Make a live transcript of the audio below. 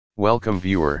Welcome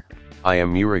viewer, I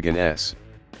am Murugan S.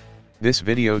 This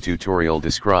video tutorial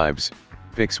describes,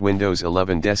 fix Windows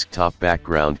 11 desktop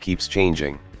background keeps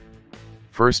changing.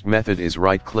 First method is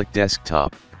right-click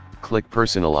desktop, click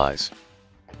personalize.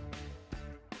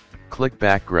 Click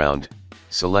background,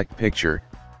 select picture,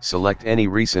 select any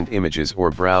recent images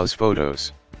or browse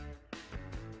photos.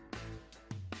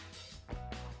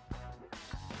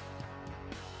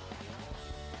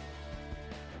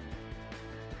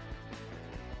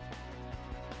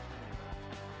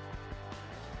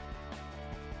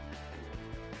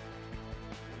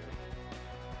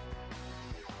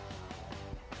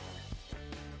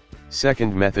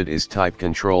 Second method is type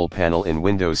Control Panel in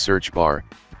Windows search bar,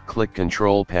 click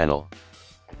Control Panel.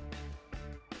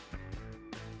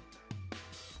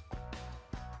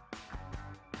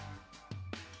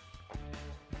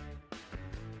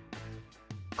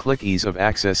 Click Ease of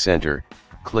Access Center,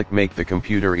 click Make the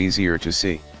computer easier to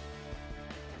see.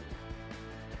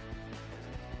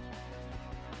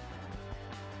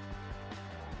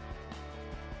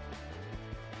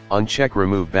 Uncheck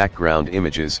Remove Background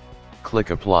Images, click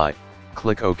Apply,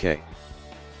 click OK.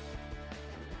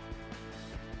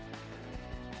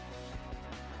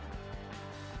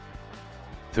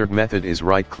 Third method is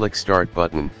right-click Start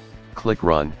button, click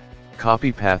Run,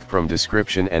 copy path from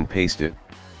description and paste it.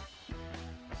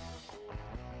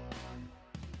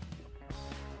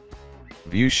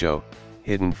 View Show,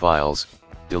 Hidden Files,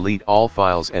 delete all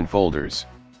files and folders.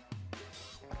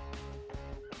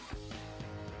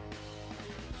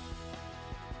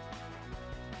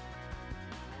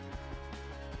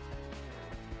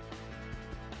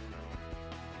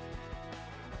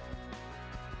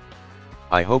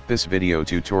 I hope this video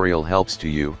tutorial helps to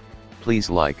you. Please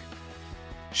like,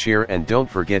 share and don't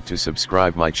forget to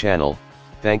subscribe my channel.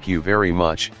 Thank you very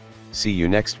much. See you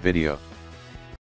next video.